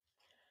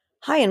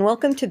Hi, and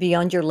welcome to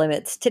Beyond Your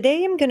Limits.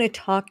 Today I'm going to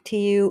talk to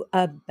you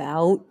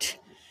about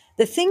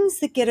the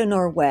things that get in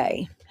our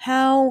way,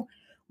 how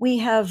we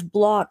have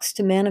blocks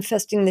to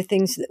manifesting the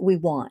things that we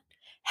want,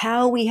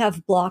 how we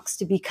have blocks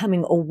to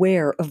becoming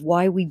aware of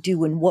why we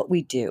do and what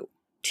we do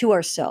to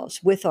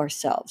ourselves, with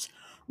ourselves,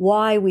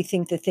 why we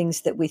think the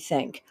things that we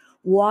think,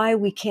 why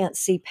we can't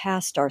see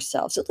past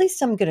ourselves. At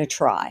least I'm going to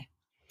try.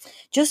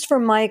 Just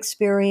from my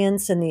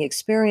experience and the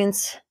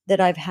experience that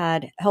I've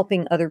had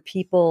helping other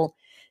people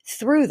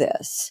through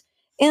this.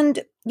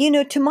 And,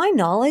 to my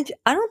knowledge,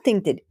 I don't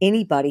think that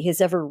anybody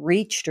has ever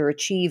reached or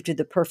achieved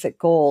the perfect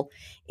goal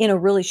in a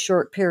really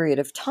short period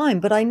of time.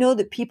 But I know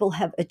that people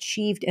have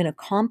achieved and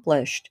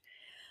accomplished,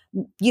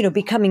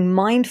 becoming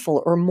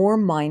mindful or more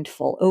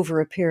mindful over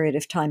a period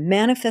of time,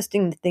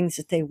 manifesting the things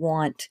that they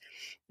want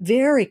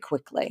very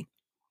quickly.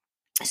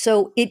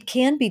 So it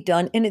can be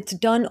done and it's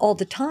done all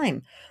the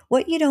time.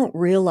 What you don't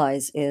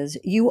realize is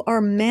you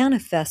are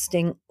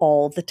manifesting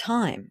all the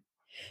time.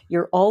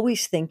 You're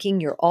always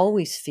thinking, you're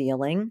always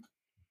feeling,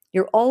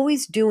 you're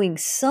always doing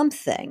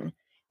something.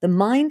 The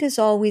mind is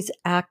always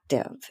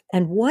active.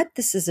 And what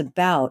this is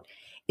about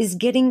is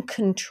getting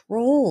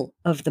control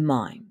of the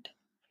mind.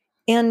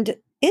 And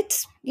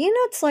it's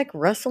like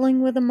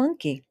wrestling with a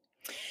monkey.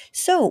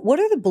 So, what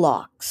are the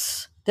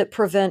blocks that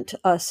prevent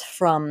us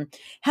from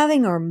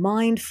having our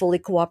mind fully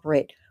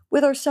cooperate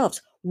with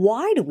ourselves?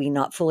 Why do we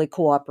not fully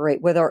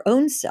cooperate with our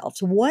own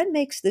selves? What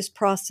makes this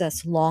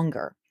process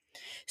longer?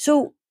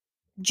 So,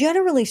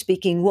 generally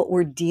speaking, what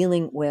we're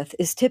dealing with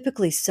is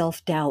typically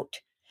self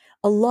doubt,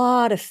 a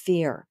lot of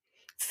fear,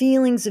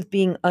 feelings of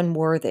being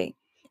unworthy.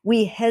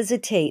 We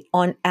hesitate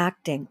on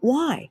acting.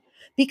 Why?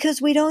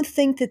 Because we don't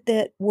think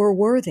that we're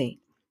worthy.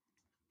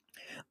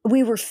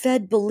 We were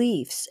fed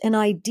beliefs and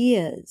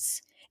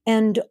ideas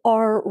and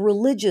are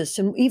religious.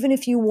 And even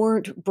if you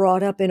weren't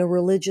brought up in a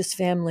religious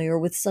family or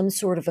with some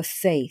sort of a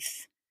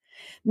faith,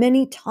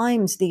 many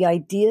times the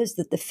ideas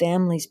that the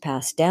families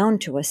pass down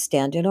to us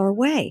stand in our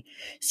way.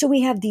 So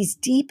we have these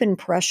deep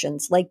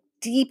impressions, like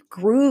deep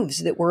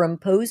grooves that were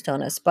imposed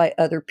on us by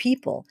other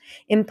people,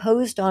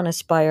 imposed on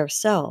us by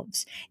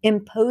ourselves,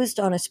 imposed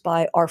on us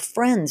by our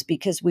friends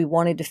because we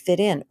wanted to fit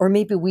in, or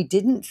maybe we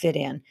didn't fit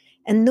in.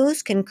 And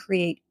those can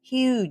create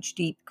huge,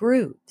 deep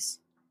grooves.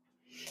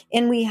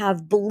 And we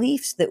have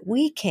beliefs that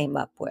we came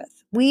up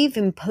with. We've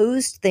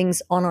imposed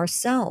things on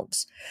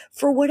ourselves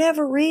for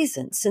whatever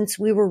reason since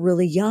we were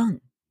really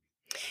young.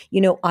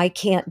 I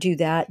can't do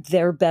that.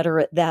 They're better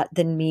at that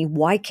than me.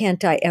 Why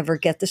can't I ever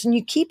get this? And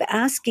you keep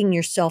asking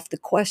yourself the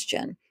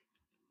question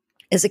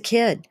as a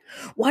kid,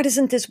 why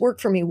doesn't this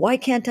work for me? Why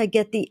can't I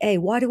get the A?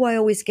 Why do I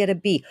always get a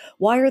B?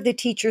 Why are the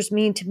teachers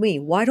mean to me?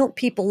 Why don't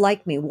people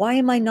like me? Why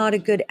am I not a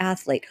good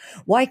athlete?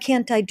 Why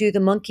can't I do the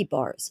monkey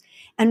bars?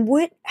 And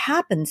what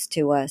happens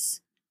to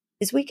us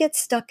is we get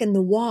stuck in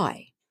the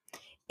why.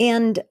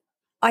 And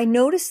I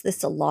notice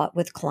this a lot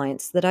with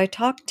clients that I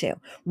talk to.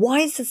 Why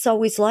is this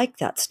always like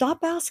that? Stop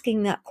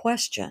asking that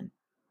question.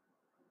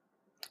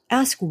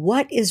 Ask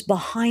what is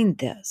behind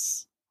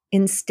this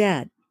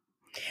instead.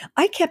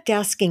 I kept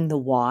asking the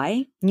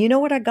why. You know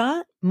what I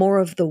got? More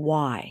of the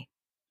why.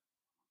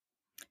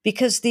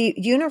 Because the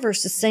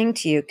universe is saying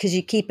to you, because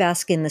you keep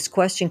asking this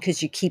question,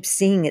 because you keep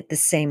seeing it the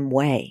same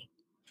way.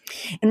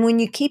 And when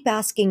you keep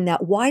asking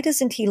that, why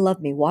doesn't he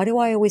love me? Why do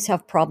I always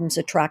have problems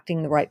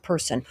attracting the right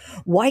person?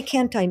 Why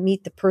can't I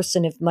meet the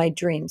person of my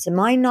dreams? Am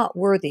I not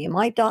worthy? Am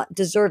I not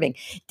deserving?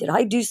 Did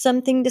I do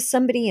something to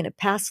somebody in a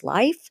past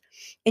life?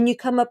 And you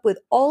come up with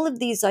all of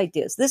these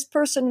ideas. This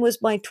person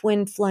was my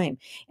twin flame,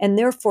 and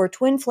therefore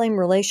twin flame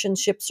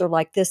relationships are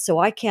like this, so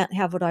I can't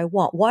have what I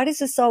want. Why does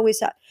this always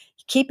happen?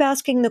 Keep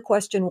asking the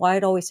question why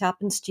it always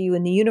happens to you,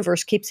 and the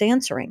universe keeps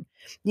answering.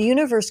 The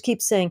universe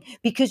keeps saying,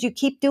 because you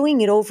keep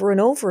doing it over and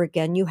over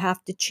again, you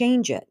have to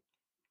change it.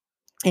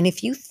 And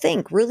if you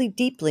think really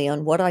deeply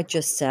on what I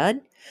just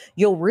said,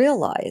 you'll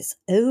realize,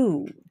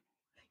 oh,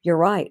 you're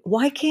right.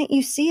 Why can't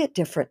you see it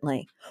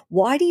differently?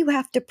 Why do you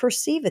have to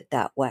perceive it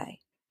that way?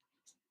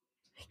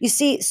 You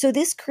see, so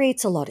this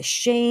creates a lot of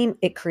shame.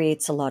 It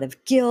creates a lot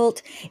of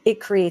guilt. It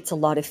creates a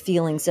lot of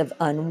feelings of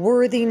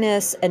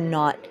unworthiness and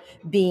not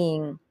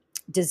being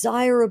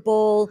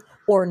desirable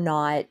or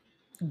not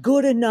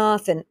good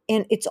enough. And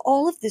it's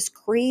all of this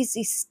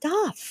crazy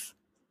stuff.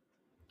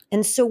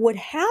 And so what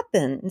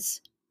happens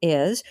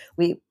is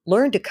we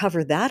learn to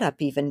cover that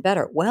up even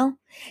better. Well,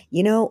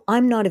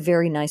 I'm not a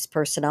very nice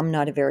person. I'm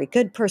not a very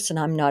good person.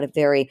 I'm not a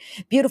very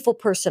beautiful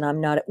person.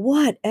 I'm not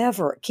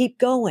whatever. Keep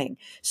going.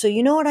 So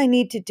you know what I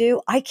need to do?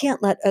 I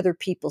can't let other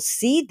people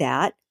see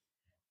that.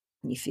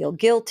 You feel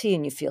guilty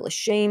and you feel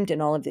ashamed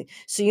and all of the.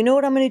 So you know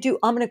what I'm going to do?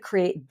 I'm going to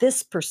create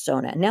this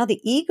persona. Now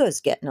the ego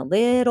is getting a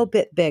little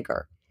bit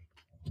bigger.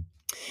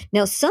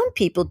 Now, some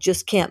people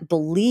just can't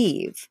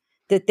believe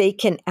that they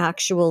can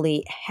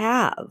actually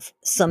have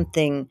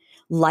something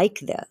like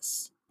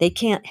this. They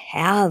can't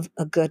have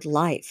a good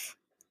life.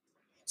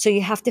 So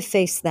you have to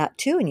face that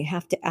too, and you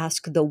have to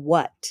ask the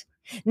what.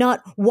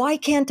 Not why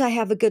can't I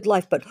have a good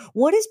life, but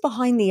what is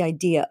behind the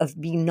idea of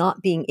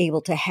not being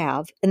able to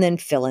have, and then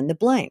fill in the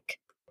blank.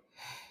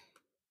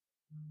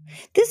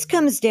 This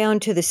comes down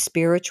to the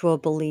spiritual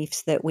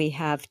beliefs that we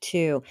have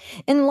too.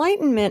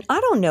 Enlightenment, I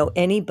don't know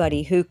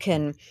anybody who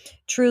can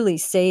truly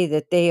say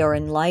that they are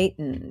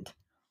enlightened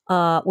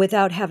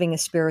without having a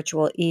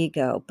spiritual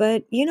ego.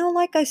 But,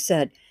 like I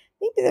said,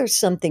 maybe there's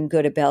something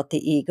good about the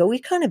ego. We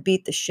kind of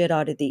beat the shit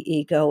out of the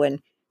ego,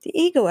 and the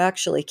ego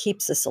actually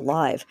keeps us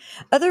alive.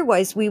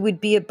 Otherwise, we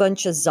would be a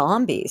bunch of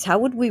zombies. How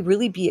would we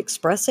really be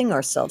expressing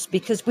ourselves?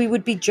 Because we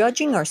would be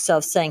judging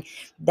ourselves saying,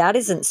 that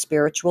isn't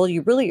spiritual.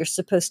 You really are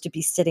supposed to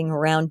be sitting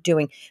around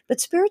doing.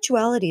 But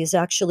spirituality is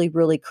actually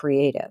really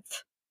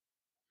creative.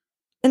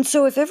 And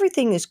so if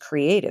everything is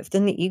creative,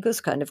 then the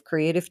ego's kind of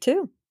creative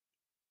too.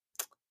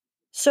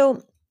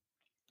 So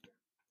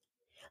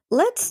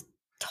let's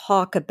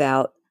talk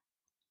about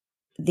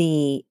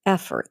the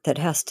effort that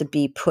has to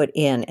be put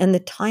in and the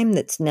time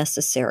that's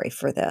necessary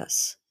for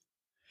this.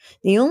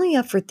 The only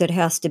effort that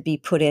has to be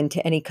put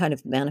into any kind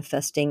of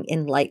manifesting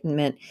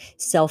enlightenment,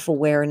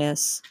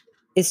 self-awareness,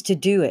 is to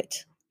do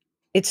it.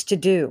 It's to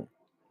do.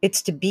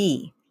 It's to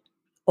be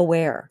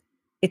aware.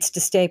 It's to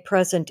stay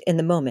present in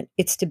the moment.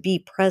 It's to be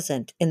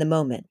present in the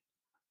moment.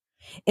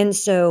 And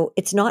so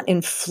it's not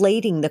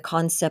inflating the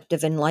concept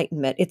of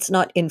enlightenment. It's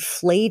not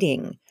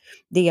inflating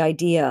the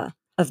idea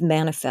of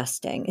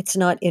manifesting. It's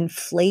not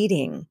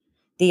inflating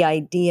the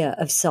idea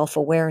of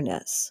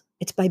self-awareness.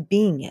 It's by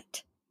being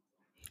it.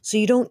 So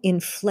you don't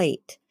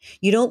inflate.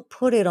 You don't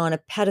put it on a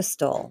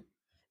pedestal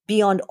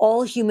beyond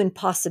all human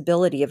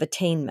possibility of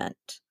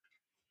attainment.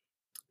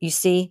 You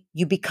see,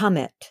 you become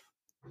it.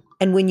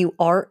 And when you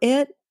are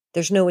it,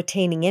 there's no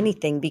attaining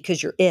anything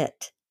because you're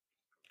it.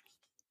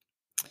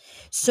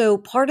 So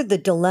part of the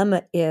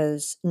dilemma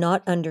is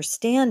not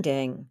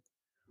understanding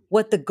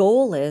what the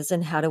goal is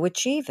and how to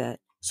achieve it.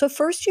 So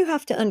first you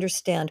have to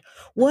understand,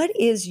 what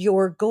is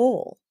your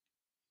goal?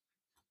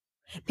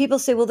 People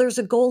say, well, there's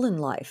a goal in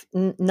life.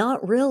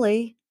 Not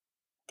really.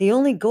 The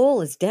only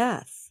goal is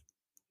death,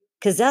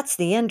 because that's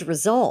the end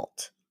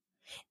result.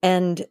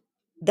 And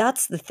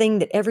that's the thing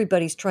that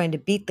everybody's trying to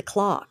beat the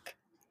clock.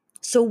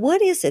 So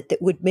what is it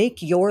that would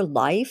make your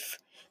life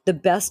the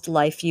best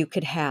life you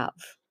could have?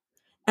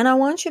 And I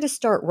want you to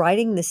start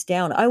writing this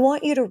down. I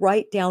want you to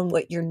write down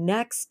what your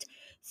next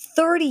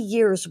 30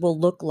 years will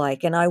look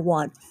like. And I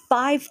want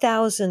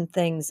 5,000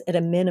 things at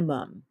a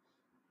minimum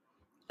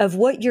of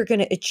what you're going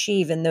to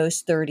achieve in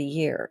those 30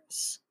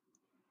 years.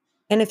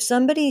 And if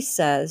somebody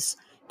says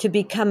to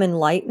become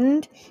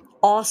enlightened,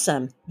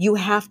 awesome. You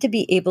have to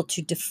be able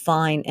to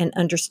define and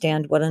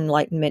understand what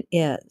enlightenment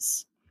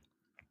is.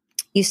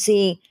 You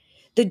see,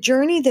 the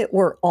journey that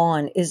we're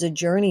on is a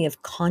journey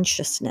of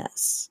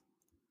consciousness.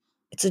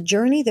 It's a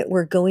journey that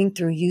we're going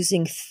through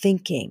using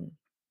thinking.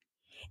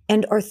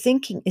 And our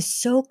thinking is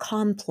so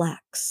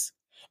complex.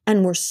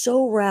 And we're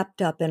so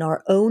wrapped up in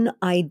our own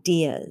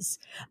ideas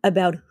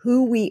about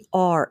who we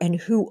are and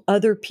who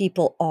other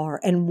people are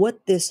and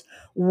what this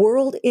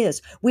world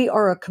is. We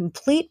are a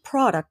complete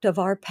product of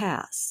our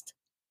past.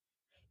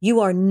 You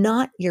are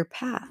not your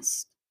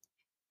past.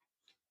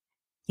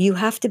 You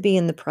have to be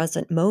in the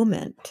present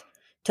moment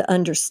to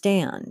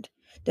understand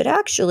that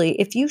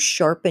actually, if you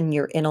sharpen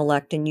your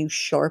intellect and you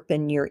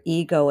sharpen your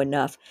ego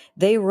enough,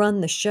 they run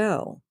the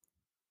show.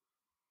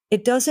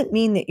 It doesn't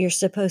mean that you're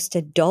supposed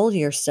to dull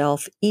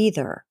yourself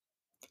either.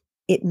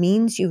 It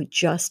means you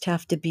just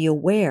have to be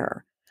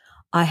aware.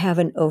 I have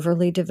an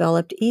overly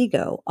developed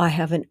ego. I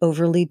have an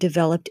overly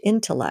developed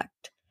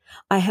intellect.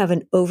 I have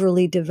an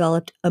overly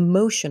developed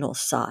emotional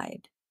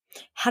side.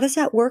 How does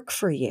that work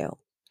for you?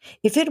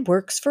 If it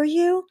works for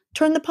you,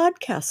 turn the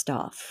podcast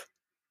off.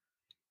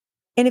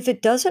 And if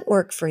it doesn't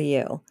work for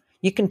you,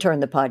 you can turn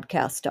the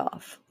podcast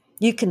off.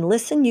 You can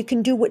listen. You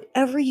can do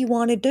whatever you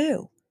want to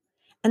do.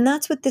 And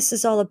that's what this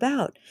is all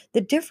about.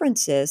 The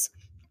difference is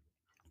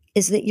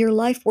that your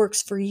life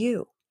works for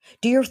you.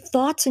 Do your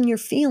thoughts and your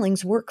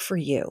feelings work for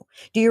you?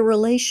 Do your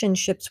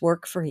relationships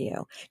work for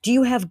you? Do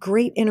you have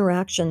great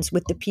interactions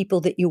with the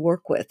people that you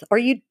work with? Are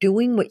you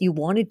doing what you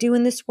want to do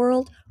in this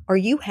world? Are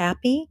you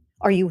happy?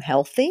 Are you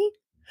healthy?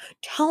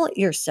 Tell it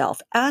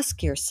yourself.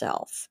 Ask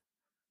yourself,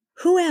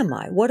 who am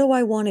I? What do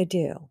I want to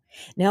do?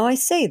 Now, I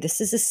say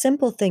this is a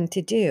simple thing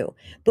to do,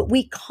 but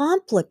we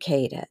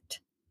complicate it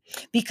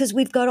because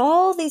we've got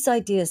all these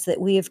ideas that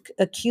we have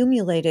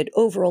accumulated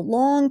over a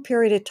long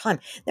period of time.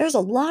 There's a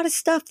lot of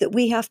stuff that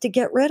we have to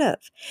get rid of.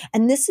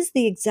 And this is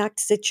the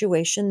exact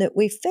situation that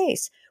we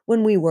face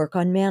when we work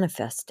on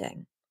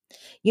manifesting.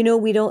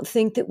 We don't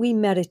think that we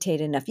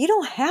meditate enough. You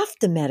don't have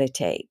to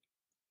meditate.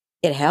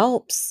 It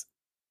helps.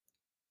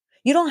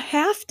 You don't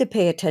have to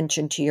pay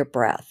attention to your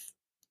breath,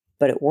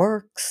 but it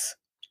works.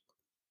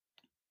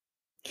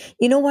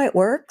 You know why it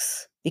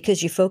works?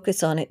 Because you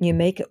focus on it and you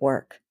make it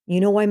work. You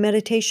know why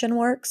meditation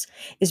works?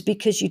 Is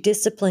because you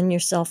discipline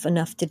yourself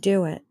enough to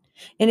do it.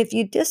 And if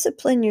you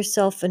discipline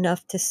yourself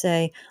enough to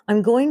say,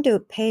 I'm going to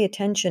pay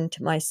attention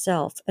to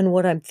myself and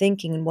what I'm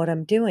thinking and what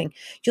I'm doing,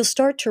 you'll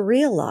start to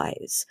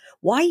realize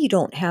why you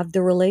don't have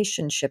the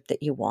relationship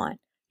that you want.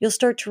 You'll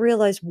start to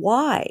realize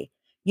why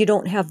you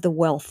don't have the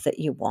wealth that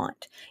you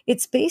want.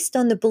 It's based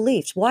on the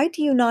beliefs. Why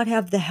do you not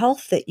have the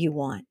health that you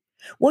want?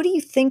 What do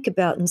you think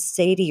about and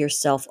say to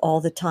yourself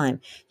all the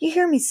time? You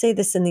hear me say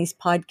this in these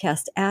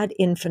podcasts ad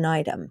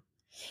infinitum.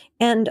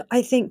 And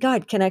I think,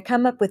 God, can I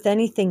come up with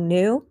anything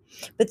new?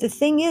 But the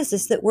thing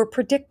is that we're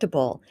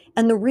predictable.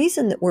 And the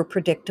reason that we're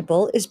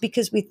predictable is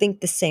because we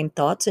think the same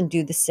thoughts and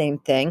do the same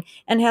thing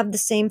and have the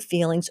same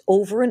feelings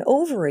over and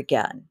over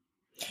again.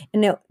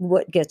 And now,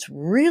 what gets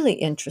really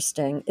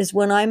interesting is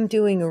when I'm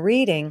doing a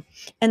reading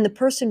and the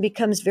person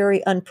becomes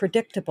very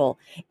unpredictable.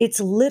 It's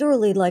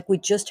literally like we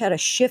just had a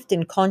shift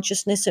in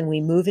consciousness and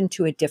we move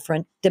into a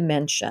different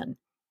dimension,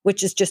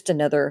 which is just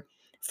another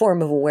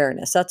form of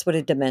awareness. That's what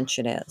a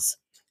dimension is.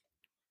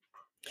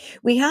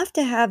 We have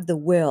to have the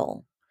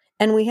will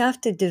and we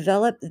have to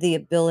develop the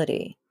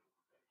ability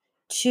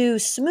to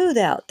smooth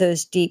out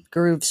those deep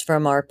grooves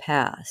from our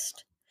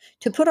past,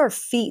 to put our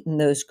feet in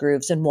those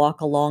grooves and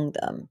walk along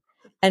them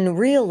and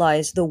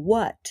realize the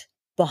what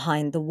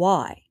behind the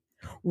why.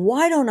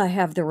 Why don't I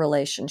have the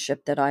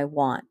relationship that I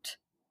want?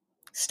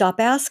 Stop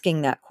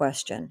asking that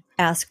question.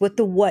 Ask what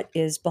the what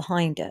is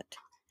behind it.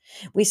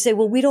 We say,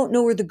 well, we don't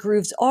know where the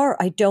grooves are.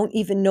 I don't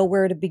even know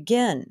where to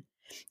begin.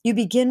 You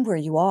begin where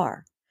you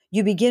are.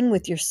 You begin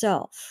with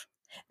yourself.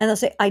 And they'll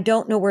say, I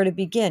don't know where to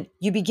begin.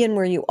 You begin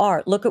where you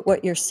are. Look at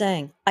what you're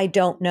saying. I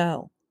don't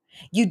know.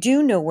 You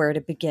do know where to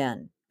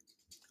begin.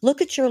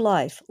 Look at your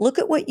life. Look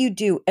at what you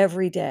do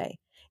every day.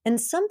 And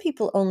some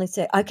people only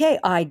say, okay,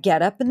 I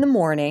get up in the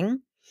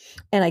morning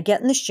and I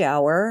get in the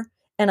shower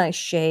and I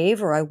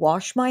shave or I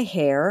wash my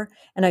hair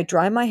and I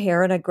dry my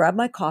hair and I grab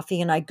my coffee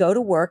and I go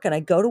to work and I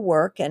go to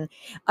work and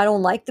I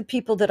don't like the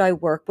people that I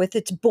work with.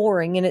 It's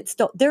boring and it's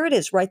dull. There it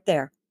is right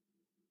there.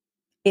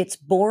 It's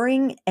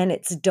boring and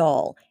it's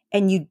dull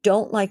and you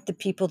don't like the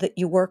people that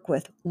you work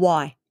with.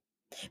 Why?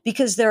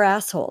 Because they're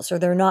assholes or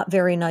they're not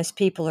very nice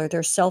people or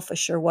they're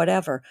selfish or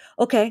whatever.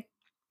 Okay.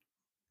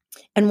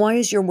 And why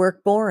is your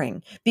work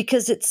boring?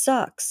 Because it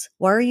sucks.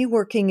 Why are you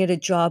working at a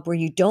job where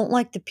you don't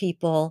like the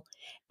people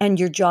and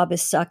your job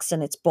is sucks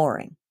and it's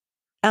boring?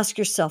 Ask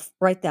yourself,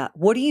 write that.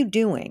 What are you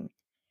doing?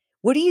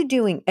 What are you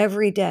doing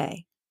every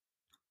day?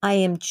 I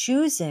am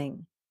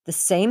choosing the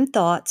same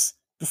thoughts,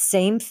 the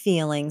same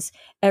feelings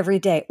every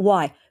day.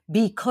 Why?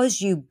 Because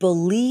you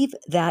believe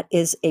that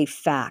is a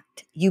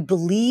fact. You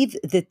believe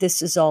that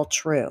this is all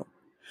true.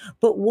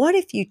 But what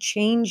if you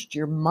changed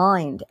your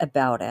mind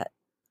about it?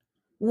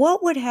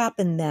 What would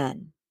happen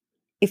then?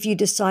 If you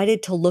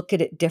decided to look at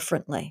it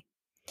differently,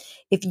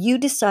 if you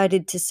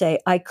decided to say,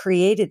 I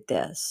created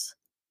this,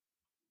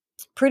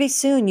 pretty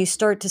soon you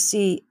start to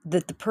see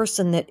that the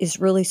person that is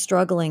really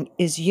struggling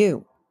is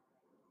you.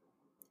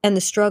 And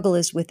the struggle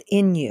is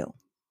within you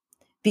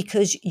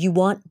because you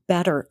want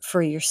better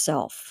for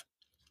yourself.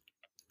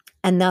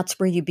 And that's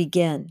where you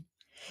begin.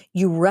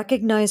 You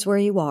recognize where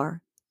you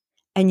are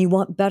and you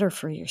want better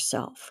for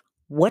yourself.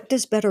 What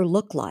does better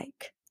look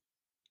like?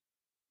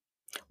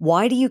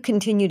 Why do you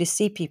continue to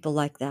see people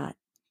like that?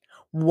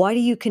 Why do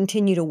you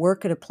continue to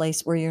work at a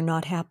place where you're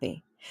not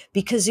happy?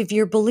 Because of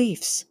your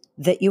beliefs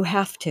that you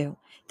have to,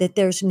 that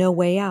there's no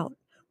way out,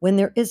 when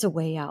there is a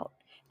way out.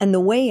 And the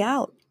way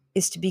out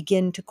is to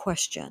begin to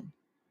question.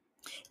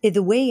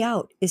 The way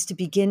out is to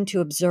begin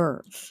to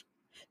observe.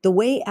 The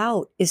way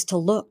out is to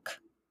look,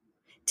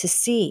 to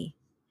see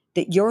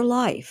that your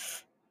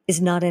life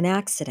is not an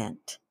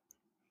accident.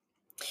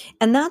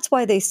 And that's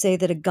why they say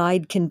that a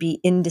guide can be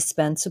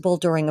indispensable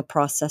during a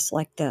process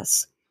like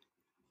this.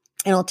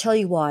 And I'll tell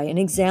you why. An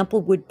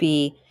example would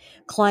be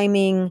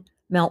climbing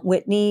Mount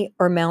Whitney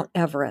or Mount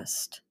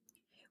Everest.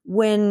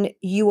 When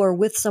you are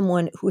with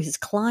someone who has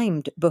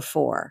climbed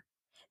before,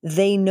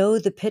 they know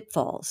the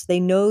pitfalls. They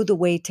know the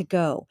way to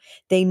go.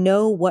 They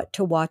know what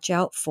to watch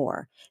out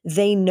for.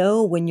 They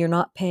know when you're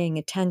not paying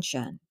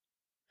attention.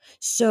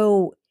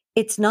 So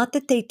it's not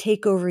that they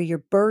take over your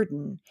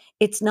burden.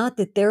 It's not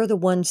that they're the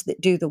ones that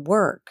do the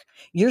work.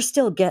 You're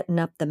still getting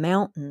up the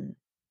mountain.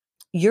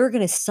 You're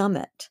going to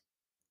summit.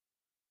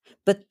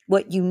 But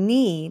what you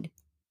need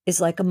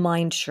is like a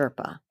mind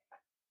Sherpa,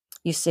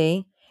 you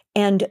see,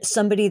 and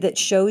somebody that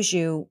shows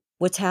you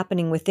what's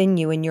happening within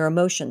you and your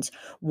emotions,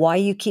 why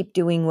you keep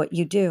doing what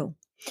you do.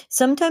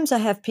 Sometimes I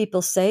have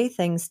people say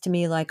things to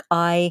me like,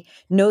 I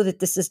know that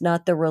this is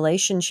not the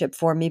relationship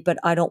for me, but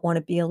I don't want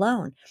to be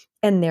alone.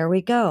 And there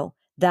we go.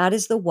 That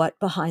is the what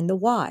behind the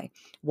why.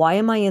 Why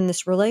am I in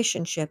this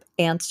relationship?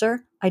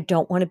 Answer, I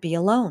don't want to be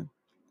alone.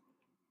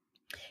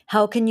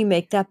 How can you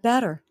make that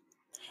better?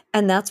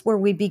 And that's where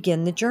we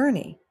begin the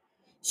journey.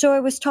 So I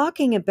was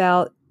talking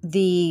about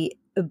the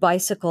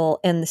bicycle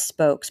and the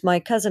spokes. My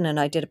cousin and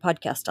I did a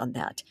podcast on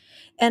that.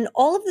 And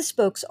all of the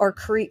spokes are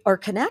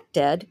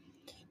connected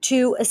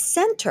to a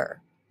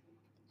center.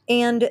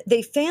 And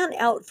they fan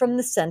out from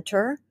the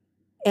center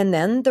and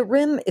then the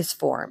rim is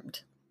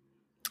formed.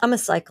 I'm a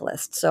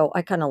cyclist, so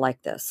I kind of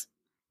like this.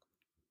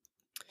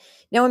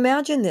 Now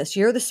imagine this,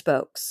 you're the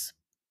spokes.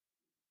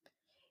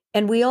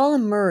 And we all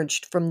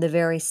emerged from the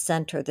very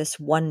center, this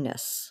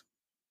oneness.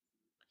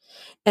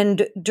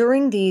 And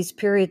during these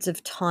periods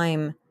of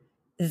time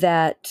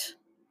that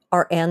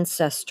our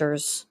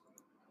ancestors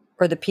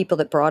or the people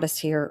that brought us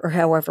here or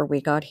however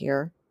we got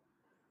here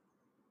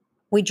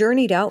we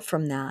journeyed out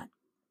from that,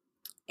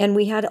 and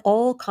we had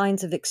all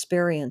kinds of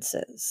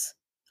experiences,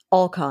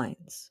 all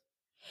kinds,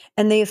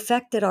 and they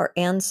affected our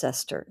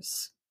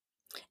ancestors,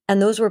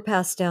 and those were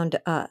passed down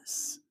to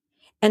us.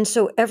 And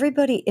so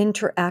everybody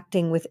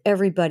interacting with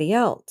everybody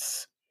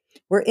else,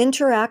 we're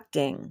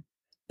interacting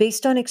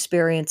based on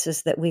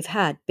experiences that we've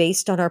had,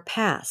 based on our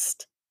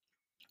past.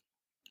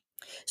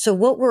 So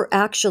what we're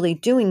actually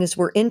doing is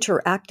we're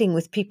interacting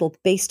with people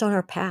based on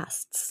our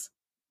pasts.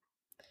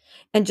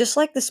 And just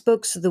like the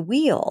spokes of the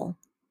wheel,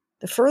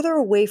 the further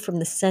away from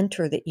the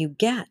center that you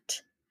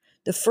get,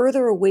 the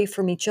further away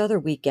from each other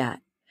we get.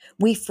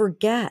 We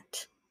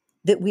forget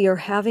that we are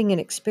having an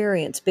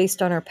experience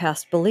based on our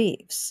past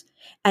beliefs.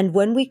 And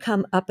when we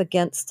come up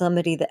against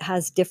somebody that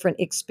has different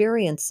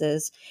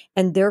experiences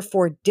and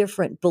therefore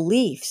different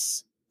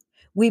beliefs,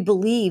 we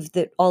believe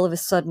that all of a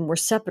sudden we're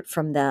separate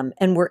from them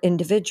and we're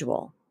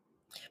individual.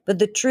 But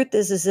the truth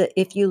is that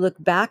if you look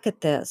back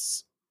at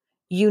this,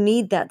 you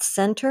need that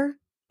center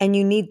and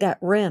you need that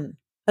rim.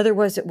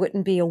 Otherwise, it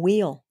wouldn't be a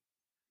wheel.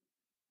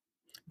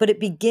 But it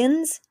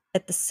begins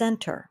at the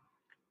center.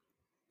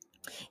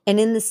 And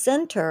in the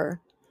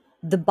center,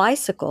 the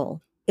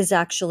bicycle is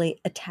actually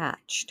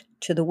attached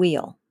to the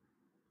wheel.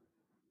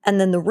 And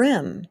then the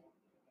rim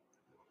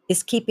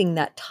is keeping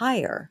that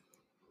tire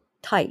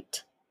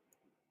tight.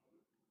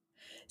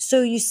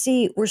 So you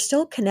see, we're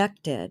still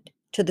connected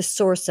to the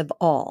source of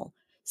all,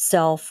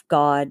 self,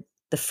 God,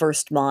 the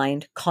first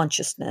mind,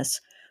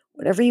 consciousness,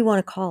 whatever you want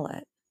to call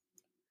it.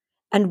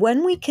 And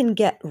when we can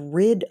get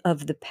rid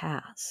of the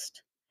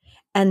past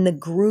and the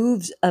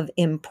grooves of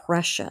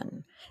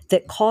impression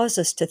that cause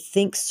us to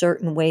think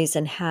certain ways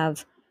and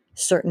have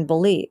certain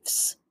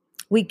beliefs,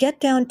 we get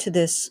down to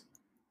this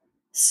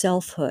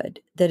selfhood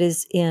that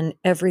is in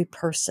every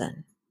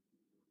person.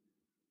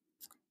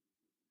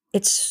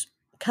 It's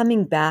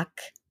coming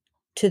back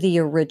to the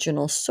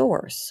original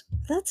source.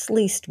 That's at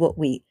least what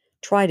we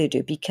try to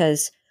do,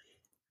 because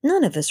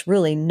none of us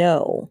really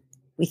know.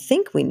 We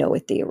think we know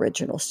what the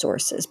original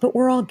source is, but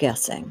we're all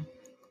guessing.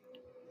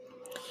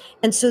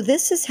 And so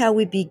this is how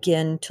we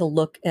begin to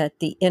look at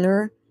the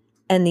inner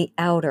and the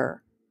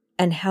outer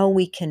and how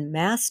we can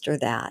master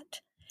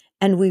that.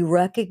 And we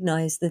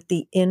recognize that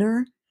the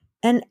inner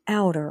and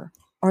outer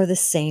are the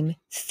same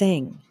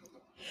thing.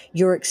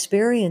 Your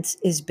experience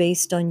is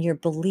based on your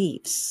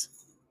beliefs.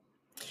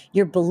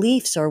 Your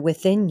beliefs are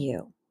within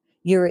you.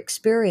 Your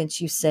experience,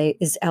 you say,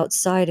 is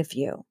outside of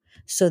you.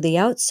 So the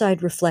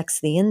outside reflects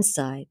the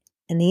inside,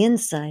 and the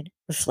inside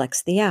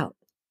reflects the out.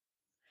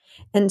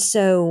 And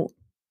so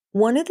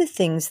one of the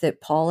things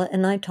that Paula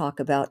and I talk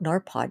about in our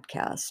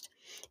podcast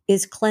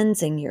is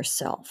cleansing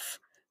yourself,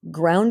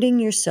 grounding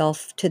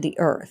yourself to the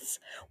earth.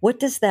 What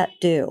does that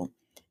do?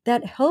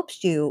 That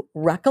helps you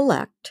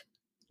recollect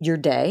your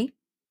day,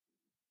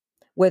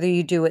 whether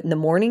you do it in the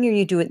morning or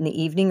you do it in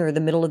the evening or the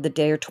middle of the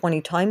day or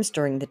 20 times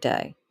during the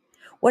day.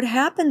 What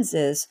happens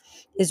is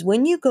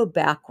when you go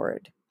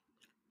backward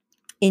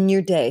in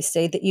your day,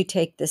 say that you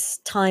take this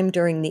time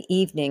during the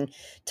evening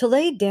to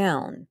lay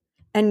down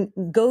and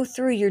go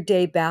through your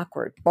day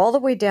backward, all the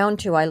way down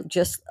to I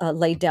just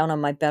laid down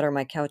on my bed or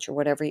my couch or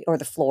whatever, or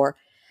the floor,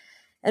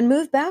 and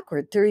move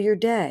backward through your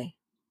day.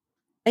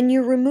 And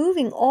you're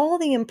removing all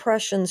the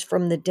impressions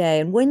from the day.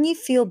 And when you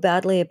feel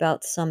badly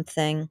about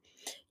something,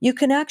 you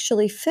can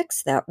actually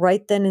fix that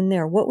right then and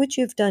there. What would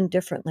you have done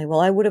differently? Well,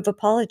 I would have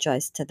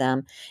apologized to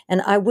them,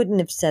 and I wouldn't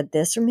have said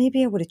this, or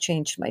maybe I would have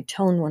changed my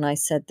tone when I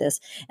said this.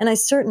 And I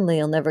certainly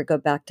will never go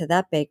back to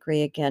that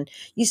bakery again.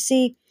 You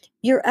see,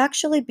 you're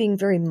actually being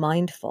very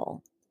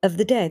mindful of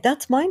the day.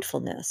 That's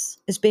mindfulness,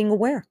 is being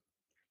aware.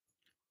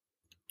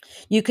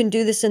 You can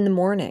do this in the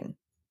morning.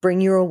 Bring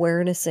your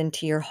awareness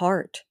into your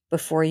heart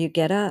before you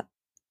get up.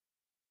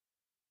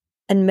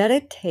 And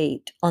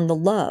meditate on the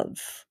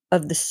love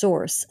of the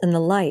source and the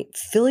light.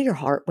 Fill your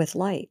heart with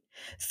light.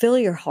 Fill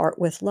your heart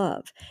with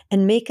love.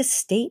 And make a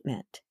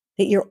statement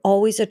that you're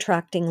always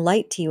attracting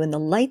light to you. And the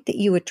light that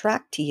you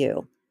attract to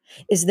you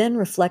is then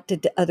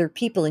reflected to other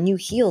people, and you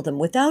heal them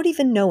without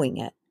even knowing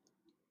it.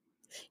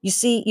 You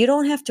see, you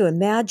don't have to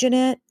imagine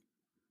it.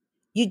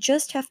 You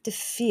just have to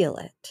feel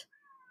it.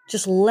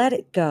 Just let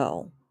it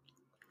go.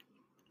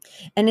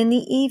 And in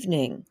the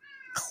evening,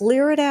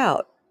 clear it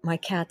out. My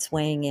cat's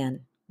weighing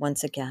in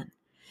once again.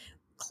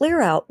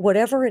 Clear out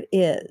whatever it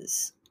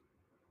is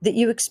that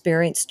you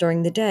experienced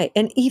during the day.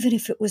 And even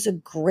if it was a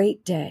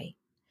great day,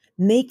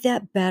 make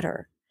that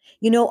better.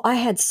 You know, I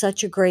had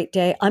such a great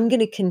day. I'm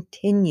going to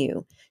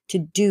continue to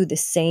do the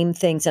same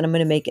things, and I'm going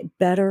to make it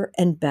better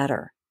and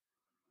better.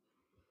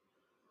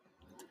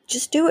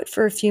 Just do it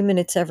for a few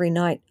minutes every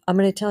night. I'm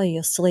going to tell you,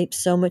 you'll sleep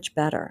so much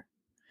better.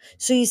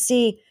 So you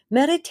see,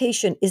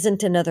 meditation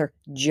isn't another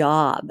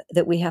job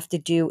that we have to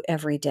do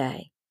every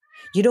day.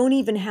 You don't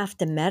even have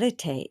to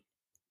meditate.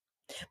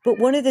 But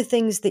one of the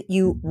things that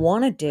you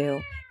want to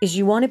do is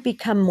you want to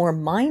become more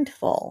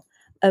mindful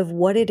of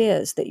what it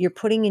is that you're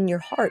putting in your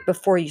heart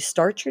before you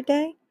start your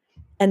day.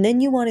 And then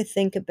you want to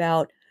think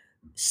about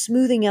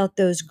smoothing out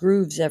those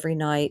grooves every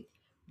night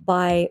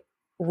by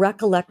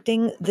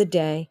recollecting the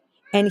day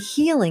and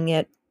healing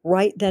it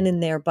right then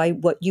and there by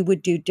what you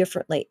would do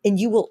differently. And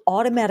you will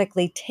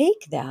automatically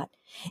take that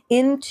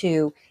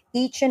into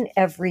each and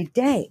every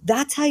day.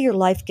 That's how your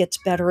life gets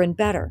better and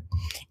better.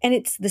 And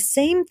it's the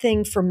same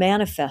thing for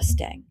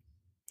manifesting.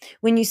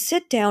 When you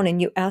sit down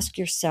and you ask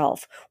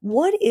yourself,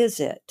 what is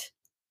it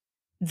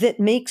that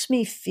makes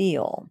me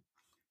feel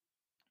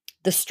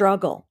the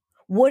struggle?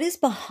 What is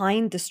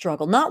behind the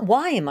struggle? Not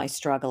why am I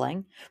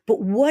struggling,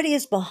 but what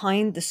is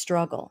behind the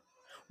struggle?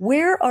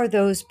 Where are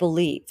those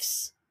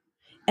beliefs?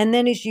 And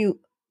then as you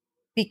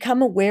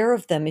become aware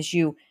of them, as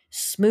you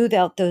smooth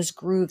out those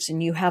grooves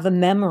and you have a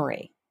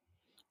memory,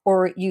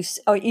 or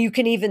you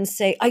can even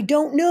say, I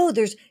don't know.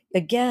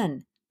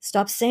 Again,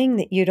 stop saying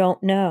that you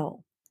don't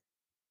know.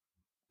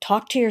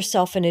 Talk to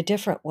yourself in a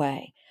different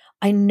way.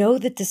 I know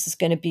that this is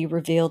going to be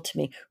revealed to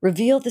me.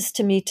 Reveal this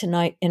to me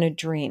tonight in a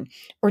dream,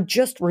 or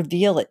just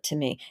reveal it to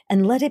me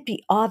and let it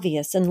be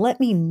obvious and let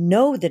me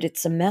know that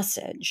it's a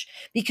message,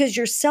 because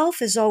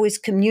yourself is always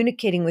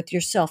communicating with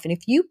yourself. And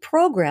if you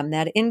program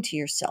that into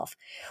yourself,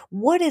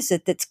 what is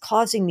it that's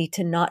causing me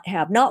to not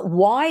have, not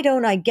why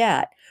don't I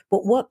get,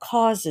 but what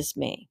causes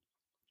me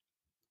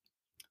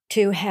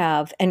to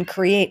have and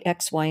create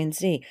X, Y, and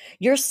Z?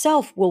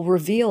 Yourself will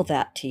reveal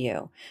that to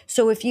you.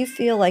 So if you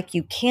feel like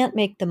you can't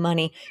make the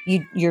money,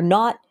 you're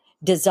not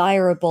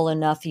desirable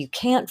enough, you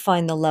can't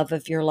find the love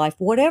of your life,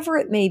 whatever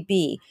it may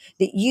be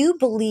that you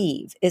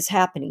believe is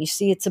happening, you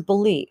see, it's a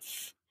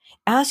belief.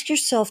 Ask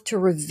yourself to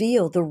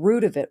reveal the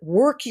root of it.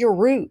 Work your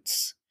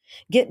roots.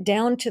 Get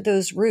down to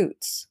those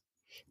roots.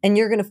 And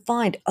you're going to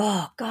find,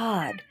 oh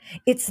God,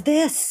 it's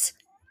this.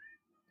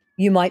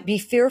 You might be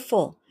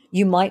fearful.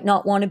 You might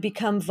not want to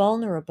become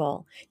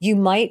vulnerable. You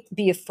might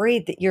be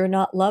afraid that you're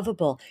not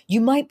lovable.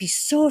 You might be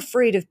so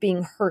afraid of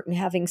being hurt and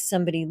having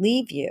somebody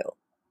leave you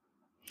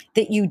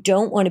that you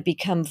don't want to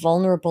become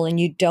vulnerable and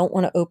you don't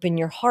want to open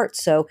your heart.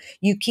 So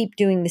you keep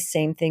doing the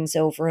same things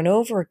over and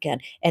over again.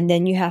 And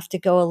then you have to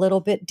go a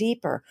little bit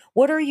deeper.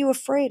 What are you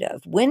afraid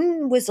of?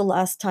 When was the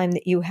last time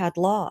that you had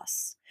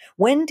loss?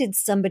 When did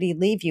somebody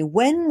leave you?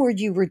 When were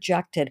you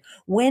rejected?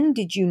 When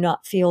did you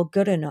not feel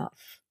good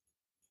enough?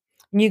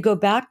 And you go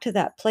back to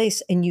that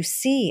place and you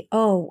see,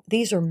 oh,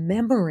 these are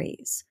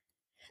memories.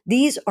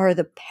 These are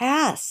the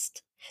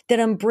past that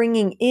I'm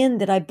bringing in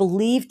that I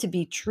believe to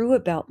be true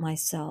about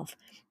myself.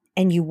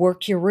 And you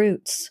work your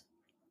roots.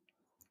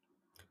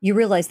 You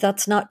realize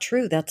that's not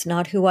true. That's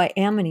not who I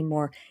am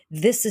anymore.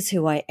 This is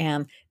who I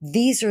am.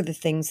 These are the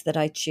things that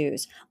I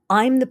choose.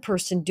 I'm the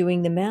person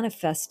doing the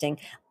manifesting.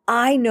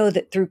 I know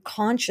that through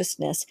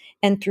consciousness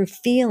and through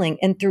feeling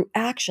and through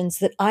actions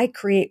that I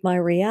create my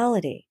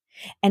reality.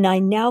 And I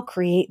now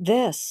create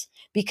this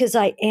because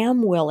I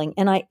am willing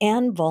and I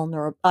am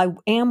vulnerable. I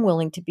am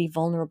willing to be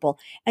vulnerable,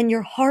 and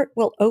your heart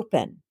will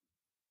open.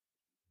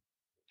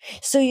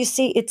 So you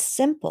see, it's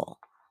simple,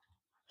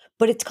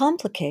 but it's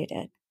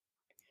complicated,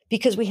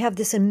 because we have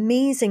this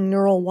amazing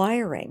neural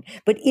wiring.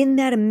 But in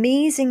that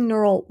amazing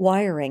neural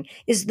wiring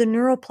is the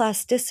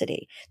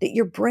neuroplasticity, that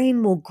your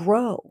brain will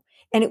grow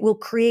and it will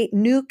create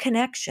new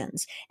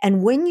connections.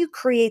 And when you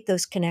create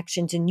those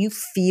connections and you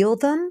feel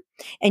them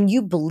and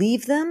you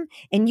believe them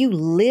and you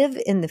live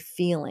in the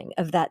feeling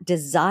of that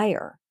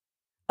desire,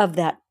 of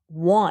that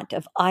want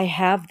of, I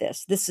have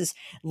this. This is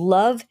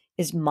love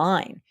is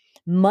mine.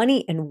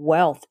 Money and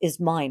wealth is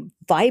mine.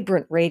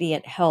 Vibrant,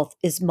 radiant health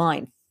is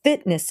mine.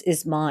 Fitness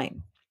is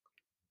mine.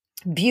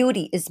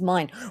 Beauty is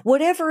mine.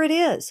 Whatever it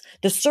is,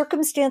 the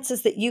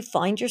circumstances that you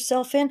find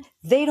yourself in,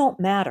 they don't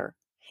matter.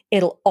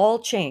 It'll all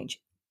change.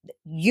 The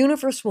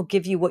universe will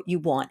give you what you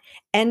want.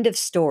 End of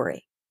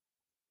story.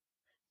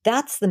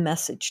 That's the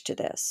message to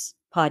this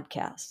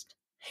podcast.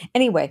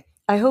 Anyway,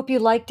 I hope you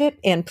liked it,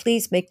 and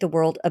please make the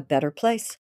world a better place.